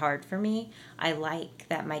 very hard for me. I like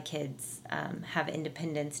that my kids have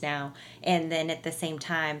independence now. And then at the same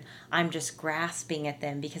time, I'm just grasping at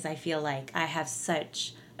them because I feel like I have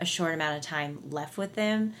such a short amount of time left with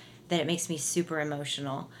them that it makes me super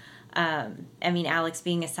emotional. Alex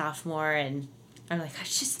being a sophomore, and I'm like,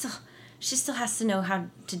 she still has to know how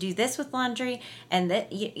to do this with laundry. And that,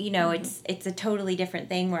 it's a totally different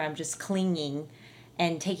thing where I'm just clinging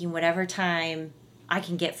and taking whatever time I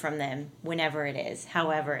can get from them whenever it is,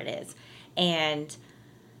 however it is. And,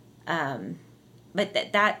 but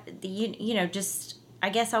just, I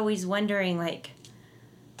guess always wondering like,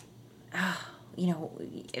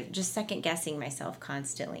 just second guessing myself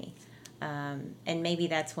constantly. And maybe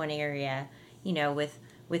that's one area, with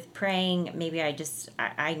praying, maybe I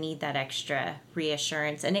need that extra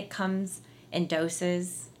reassurance, and it comes in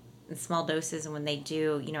doses, in small doses. And when they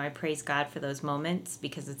do, I praise God for those moments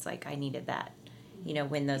because it's like, I needed that,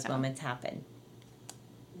 when those moments happen.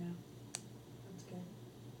 Yeah. That's good.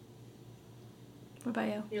 What about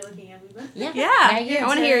you? You're looking at me, but Yeah. I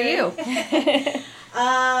want to hear you.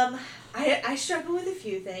 I struggle with a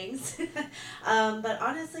few things. But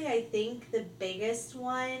honestly, I think the biggest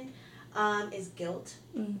one is guilt.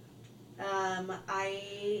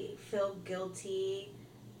 I feel guilty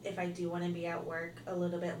if I do want to be at work a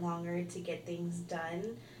little bit longer to get things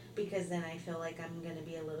done, because then I feel like I'm going to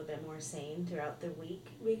be a little bit more sane throughout the week,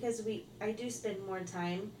 because I do spend more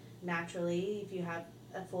time naturally. If you have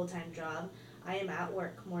a full-time job, I am at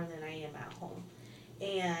work more than I am at home.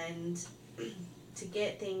 And to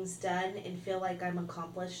get things done and feel like I'm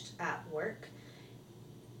accomplished at work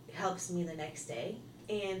helps me the next day.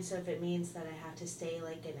 And so if it means that I have to stay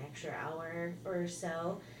like an extra hour or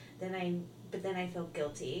so, then I feel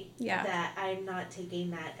guilty that I'm not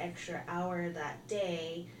taking that extra hour that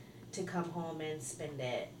day to come home and spend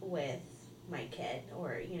it with my kid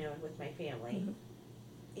or, with my family.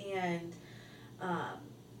 Mm-hmm. And,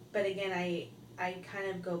 but again, I kind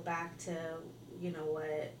of go back to,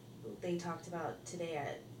 what they talked about today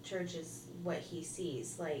at church is what he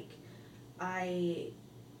sees. Like, I'm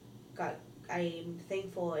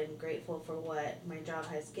thankful and grateful for what my job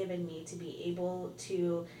has given me to be able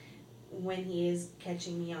to, when he is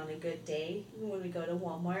catching me on a good day, when we go to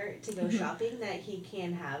Walmart to go shopping, that he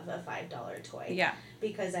can have a $5 toy. Yeah.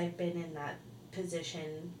 Because I've been in that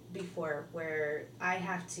position before where I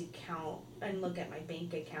have to count and look at my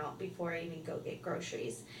bank account before I even go get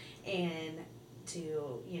groceries, and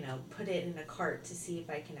to, put it in a cart to see if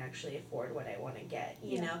I can actually afford what I want to get,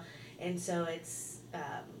 you know? And so it's,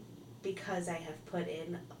 because I have put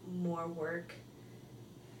in more work,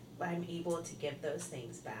 I'm able to give those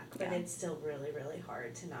things back. But it's still really, really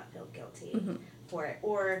hard to not feel guilty for it.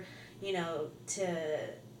 Or, to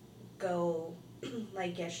go,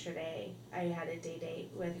 like yesterday, I had a date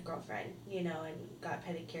with a girlfriend, and got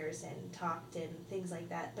pedicures and talked and things like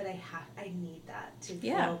that. But I need that to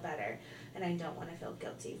feel better. And I don't want to feel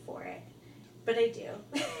guilty for it. But I do.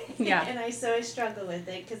 Yeah. And I struggle with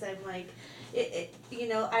it because I'm like,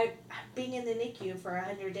 I being in the NICU for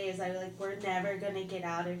 100 days, we're never going to get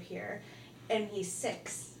out of here. And he's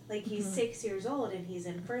 6. Like, he's 6 years old and he's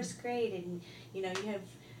in first grade, and, you have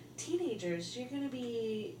teenagers. You're going to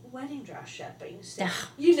be wedding dress shopping. So,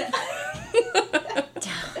 Don't.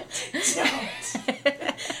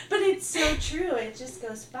 But it's so true. It just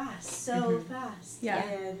goes fast, so fast. Yeah.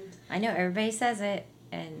 And I know everybody says it,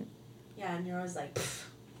 and yeah, and you're always like,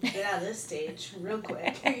 get out of this stage real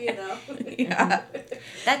quick, you know. Yeah.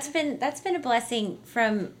 that's been a blessing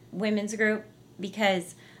from women's group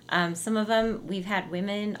because some of them we've had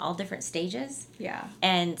women all different stages, Yeah.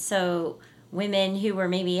 and so women who were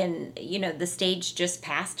maybe in the stage just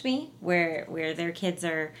past me where their kids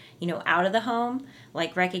are out of the home,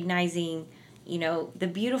 like recognizing the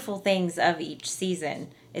beautiful things of each season.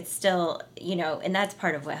 It's still and that's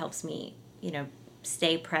part of what helps me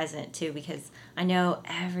stay present too, because I know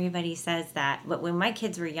everybody says that, but when my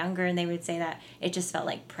kids were younger and they would say that, it just felt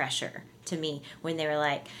like pressure to me when they were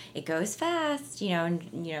like, it goes fast, and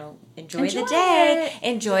enjoy the day,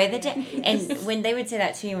 enjoy the day. And when they would say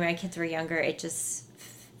that to me when my kids were younger, it just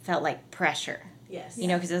felt like pressure. Yes.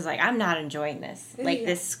 Because it was like, I'm not enjoying this. Like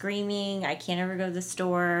this screaming, I can't ever go to the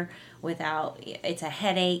store without, it's a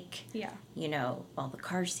headache. Yeah. All the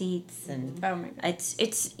car seats and Oh my God. it's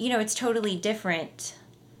it's totally different.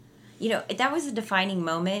 That was a defining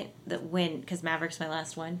moment because Maverick's my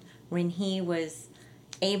last one, when he was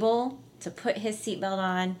able to put his seatbelt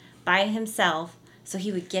on by himself. So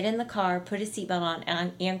he would get in the car, put his seatbelt on,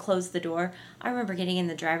 and close the door. I remember getting in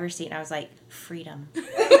the driver's seat, and I was like, freedom.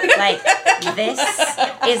 Like, this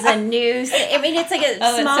is a new... I mean, it's like a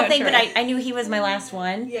small so thing, true. but I knew he was my last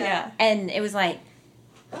one. Yeah. And it was like...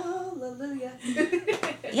 Hallelujah.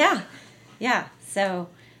 Yeah. So,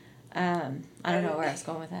 I don't know where I was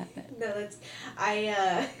going with that, but... No, that's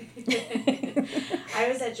I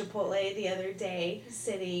was at Chipotle the other day,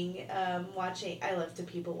 sitting, watching. I love to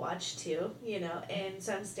people watch too, and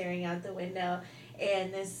so I'm staring out the window,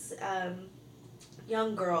 and this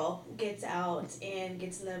young girl gets out and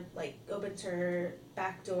gets in opens her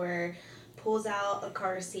back door, pulls out a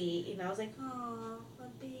car seat, I was like, oh, a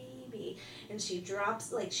baby, and she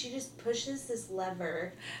drops, she just pushes this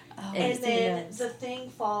lever. Oh, And then the thing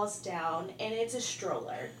falls down, and it's a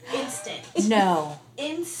stroller. Instant. No.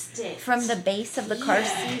 Instant. From the base of the car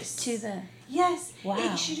Yes. seat to the... Yes.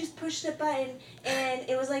 Wow. She just pushed a button, and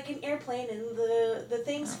it was like an airplane, and the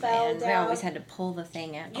things fell Man, down. we always had to pull the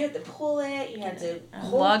thing out. You had to pull it. You had to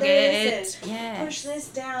hold Lug this it. and Yes. push this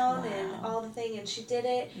down, Wow. and all the thing, and she did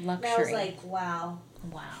it. Luxury. And I was like, wow,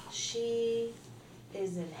 Wow. she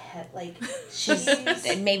is in head. She's,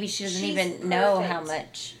 and maybe she doesn't she's even know perfect. how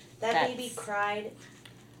much. That baby cried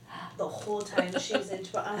the whole time she was in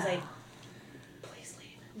Chipotle. I was like, please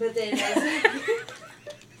leave. But then I was like,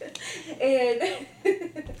 and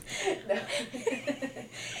no.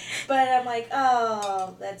 But I'm like,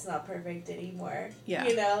 oh, that's not perfect anymore. Yeah.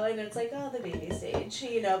 And it's like, oh, the baby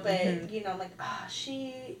stage, but, I'm like, oh,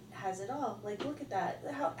 she has it all. Like, look at that.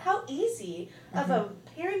 How easy of a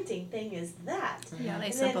parenting thing is that? Yeah, they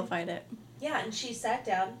And simplified it. Yeah, and she sat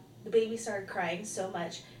down. The baby started crying so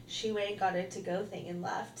much. She went and got a to-go thing and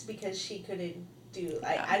left because she couldn't do...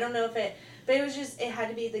 Yeah. I don't know if it... But it was just... It had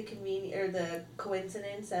to be the the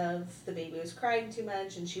coincidence of the baby was crying too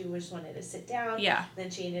much and she just wanted to sit down. Yeah. Then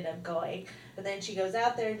she ended up going. But then she goes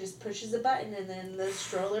out there and just pushes a button and then the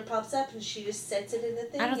stroller pops up and she just sets it in the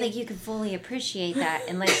thing. I don't think you can fully appreciate that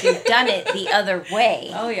unless you've done it the other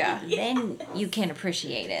way. Oh, yeah. Then you can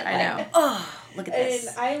appreciate it. I know. Oh, look at this.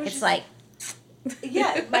 And I was It's just- like,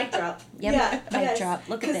 Yeah, mic drop. yep, Yeah, mic yes. drop.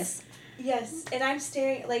 Look at 'Cause- this. Yes, and I'm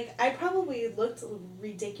staring, I probably looked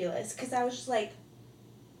ridiculous, because I was just,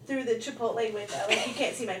 through the Chipotle window, you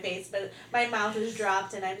can't see my face, but my mouth is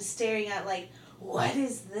dropped, and I'm staring at, what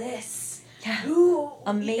is this? Who?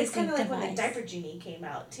 Amazing It's kind of like when the device. Diaper Genie came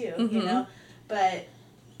out, too, Mhm. But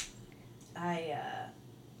I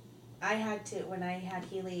had to, when I had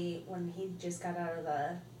Healy, when he just got out of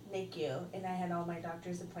the NICU, and I had all my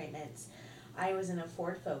doctor's appointments, I was in a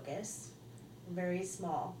Ford Focus, very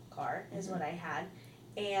small car is what I had,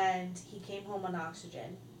 and he came home on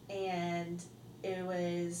oxygen, and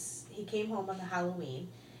he came home on the Halloween,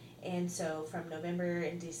 and so from November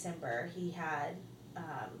and December he had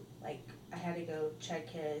I had to go check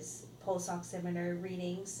his pulse oximeter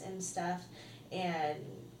readings and stuff, and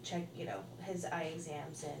check his eye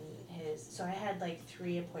exams and so I had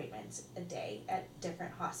 3 appointments a day at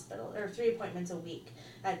different hospitals, or 3 appointments a week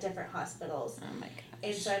at different hospitals. Oh my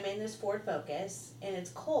And gosh. so I'm in this Ford Focus, and it's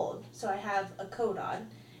cold, so I have a coat on,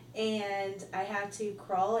 and I have to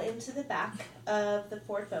crawl into the back of the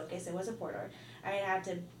Ford Focus. It was a 4-door. I had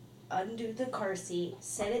to undo the car seat,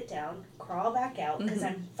 set it down, crawl back out, because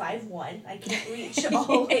I'm 5'1". I can't reach all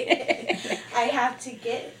the way in. I have to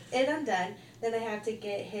get it undone. Then I have to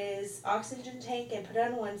get his oxygen tank and put it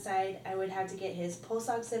on one side. I would have to get his pulse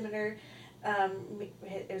oximeter.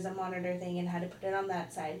 It was a monitor thing, and had to put it on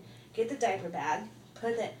that side. Get the diaper bag,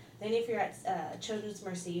 put it, Then if you're at Children's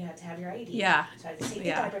Mercy, you have to have your ID. Yeah. So I have to take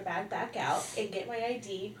the diaper bag back out and get my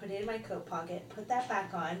ID, put it in my coat pocket, put that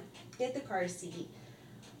back on, get the car seat,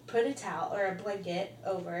 put a towel or a blanket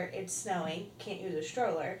over. It's snowing, can't use a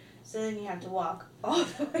stroller. So then you have to walk all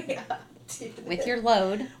the way up to With your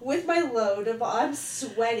load. With my load of, I'm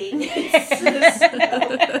sweating. It's the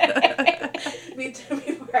snow.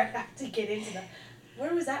 Before I have to get into the,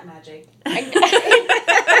 where was that magic?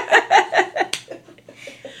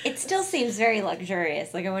 It still seems very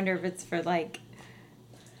luxurious. Like, I wonder if it's for, like,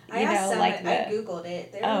 I Googled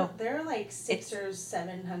it. They're like $600 or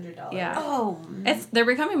 $700. Yeah. Oh. They're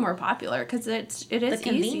becoming more popular because it is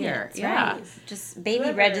easier. Yeah. Right. Just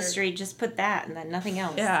baby registry, just put that and then nothing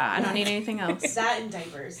else. Yeah, I don't need anything else. That and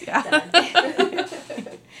diapers. Yeah. Done.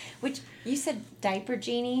 Which, you said diaper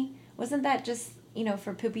genie. Wasn't that just,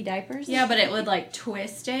 for poopy diapers? Yeah, but it would, like,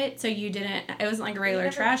 twist it so it wasn't like a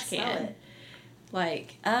regular trash can. It.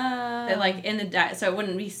 Like, like in the so it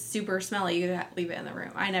wouldn't be super smelly. You could leave it in the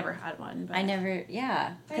room. I never had one. But. I never,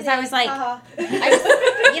 because I was like,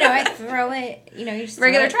 I throw it, you just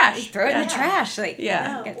regular trash. You throw it in the trash, like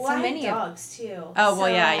Get so many dogs too. Oh well,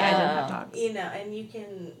 yeah, I didn't have dogs.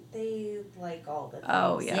 And they like all the things.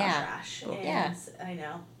 Oh yeah, trash. Cool. And I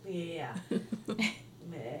know. Yeah.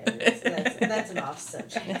 That's an off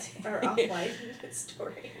subject or offline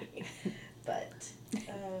story, but.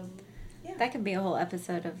 Yeah. That could be a whole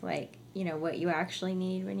episode of, like, what you actually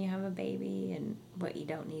need when you have a baby and what you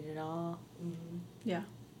don't need at all. Mm-hmm. Yeah.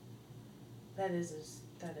 That is a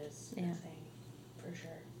thing, for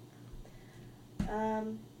sure.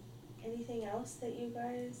 Anything else that you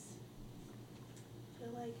guys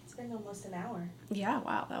feel like? It's been almost an hour. Yeah,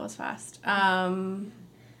 wow, that was fast. I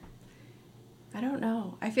don't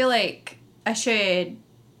know. I feel like I should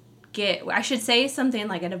say something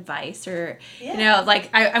like an advice or, like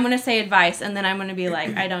I'm going to say advice and then I'm going to be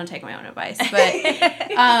like, I don't take my own advice. But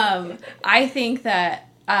I think that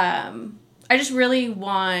I just really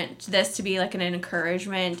want this to be like an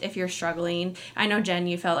encouragement if you're struggling. I know, Jen,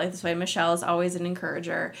 you felt like this way. Michelle is always an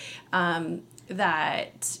encourager.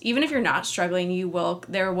 That even if you're not struggling,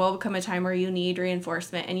 there will come a time where you need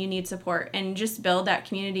reinforcement and you need support and just build that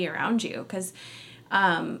community around you because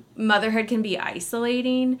motherhood can be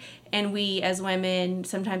isolating and we as women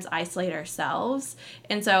sometimes isolate ourselves.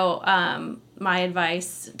 And so my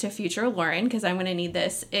advice to future Lauren, because I'm going to need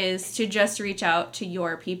this, is to just reach out to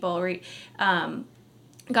your people. God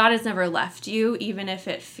has never left you, even if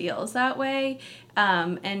it feels that way,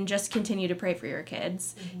 and just continue to pray for your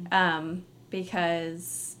kids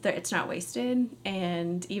because it's not wasted.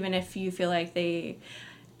 And even if you feel like they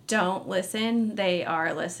don't listen, they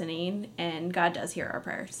are listening, and God does hear our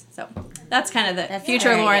prayers. So that's kind of the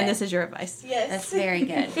future Lauren. Good. This is your advice. Yes, that's very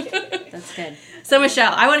good. That's good. So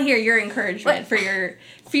Michelle, I want to hear your encouragement for your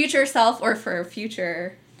future self or for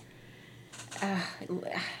future.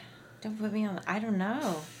 Don't put me on. I don't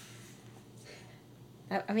know.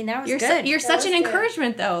 I mean, that was good. You're that such an good.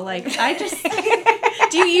 Encouragement, though. Like I just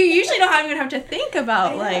you usually don't even have to think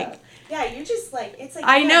about like. Yeah, you're just like it's like.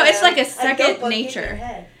 I know it's like a second nature.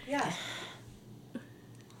 Yeah.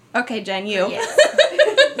 Okay, Jen, you.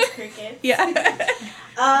 Yes. Cricket. Yeah.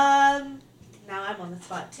 Now I'm on the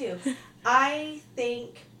spot too. I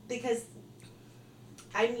think because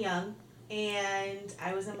I'm young and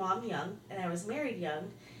I was a mom young and I was married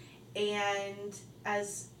young, and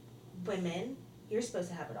as women, you're supposed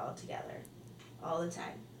to have it all together, all the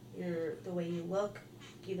time. You're the way you look,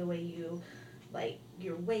 the way you. Like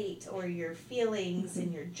your weight or your feelings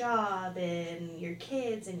and your job and your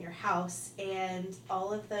kids and your house and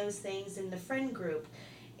all of those things in the friend group,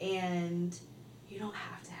 and you don't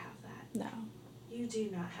have to have that. No. You do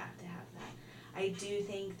not have to have that. I do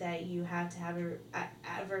think that you have to have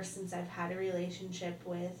ever since I've had a relationship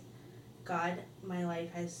with God, my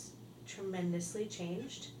life has tremendously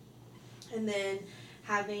changed. And then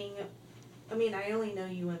I only know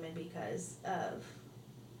you women because of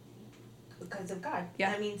God.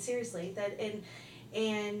 Yeah. I mean, seriously,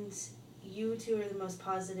 and you two are the most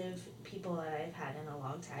positive people that I've had in a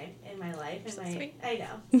long time in my life. Sweet. I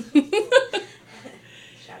know.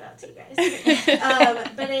 Shout out to you guys.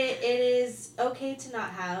 But it is okay to not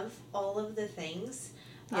have all of the things.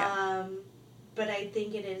 Yeah. But I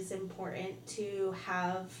think it is important to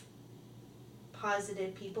have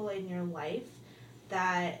positive people in your life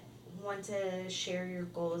that want to share your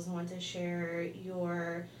goals and want to share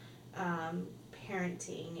your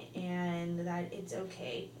parenting, and that it's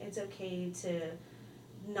okay. It's okay to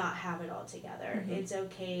not have it all together. Mm-hmm. It's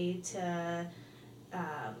okay to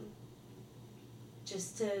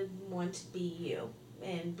just to want to be you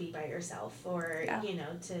and be by yourself, or you know,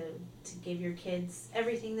 to give your kids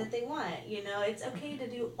everything that they want. You know, it's okay to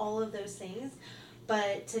do all of those things,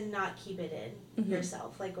 but to not keep it in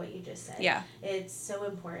yourself, like what you just said. Yeah. It's so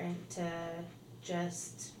important to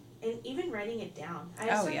just, and even writing it down. I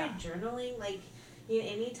started journaling, like, you know,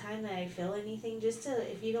 anytime that I feel anything, just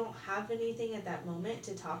to, if you don't have anything at that moment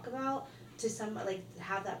to talk about, to some, like,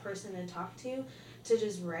 have that person to talk to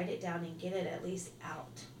just write it down and get it at least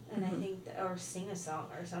out. And I think, or sing a song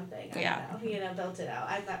or something. I don't know, you know, belt it out.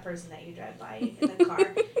 I'm that person that you drive by in the car,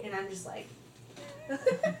 and I'm just like.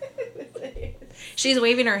 She's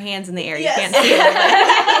waving her hands in the air. Yes. You can't see her.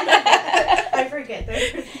 I forget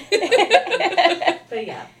that. But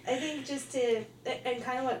yeah, I think just to, and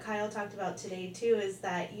kind of what Kyle talked about today too, is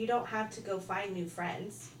that you don't have to go find new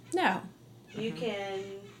friends. No. You can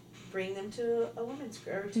bring them to a women's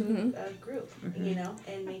group, or to a group, you know,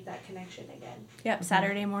 and make that connection again. Yep,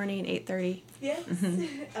 Saturday morning, 8:30. Yes.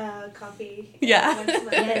 Coffee. Yeah. Once a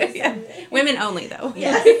month. Yeah. Women only, though.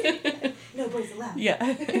 Yes. No boys allowed.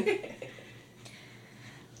 Yeah.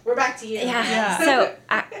 We're back to you. Yeah. So,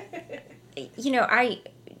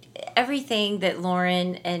 everything that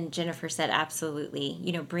Lauren and Jennifer said, absolutely.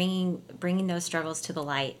 You know, bringing those struggles to the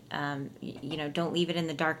light. You know, don't leave it in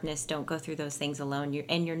the darkness. Don't go through those things alone.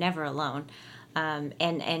 You're never alone.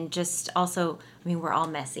 And just also, I mean, we're all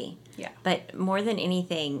messy. Yeah. But more than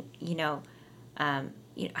anything,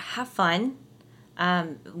 have fun.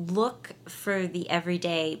 Look for the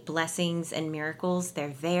everyday blessings and miracles.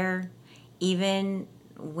 They're there, even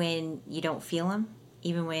when you don't feel them.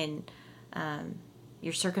 Even when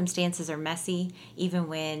your circumstances are messy, even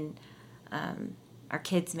when our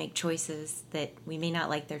kids make choices that we may not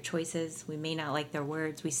like their choices, we may not like their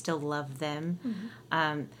words, we still love them.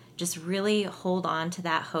 Just really hold on to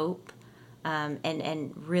that hope,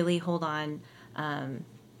 and really hold on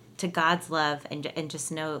to God's love, and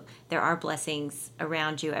just know there are blessings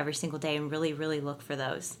around you every single day, and really, really look for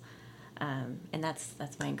those. And that's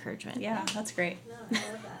my encouragement. Yeah, that's great. No,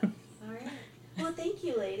 I love that. All right. Well, thank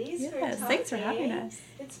you, ladies, for talking. Thanks for having us.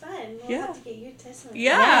 It's fun. We'll have to get your testimony.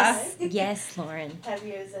 Yeah. Yes, Lauren. Have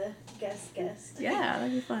you as a guest. Yeah,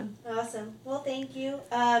 that'd be fun. Awesome. Well, thank you.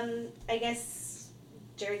 I guess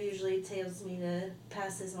Jared usually tells me to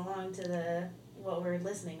pass this along to what we're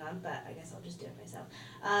listening on, but I guess I'll just do it myself.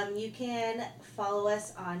 You can follow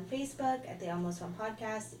us on Facebook at the Almost Home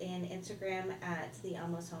Podcast and Instagram at the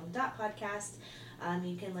Almost Home .podcast.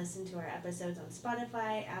 You can listen to our episodes on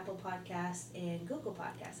Spotify, Apple Podcasts, and Google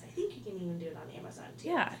Podcasts. I think you can even do it on Amazon too.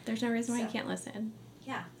 Yeah, there's no reason why you can't listen.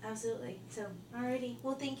 Yeah, absolutely. So, alrighty.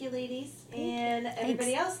 Well, thank you, ladies. And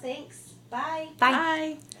everybody else, thanks. Bye. Bye.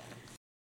 Bye.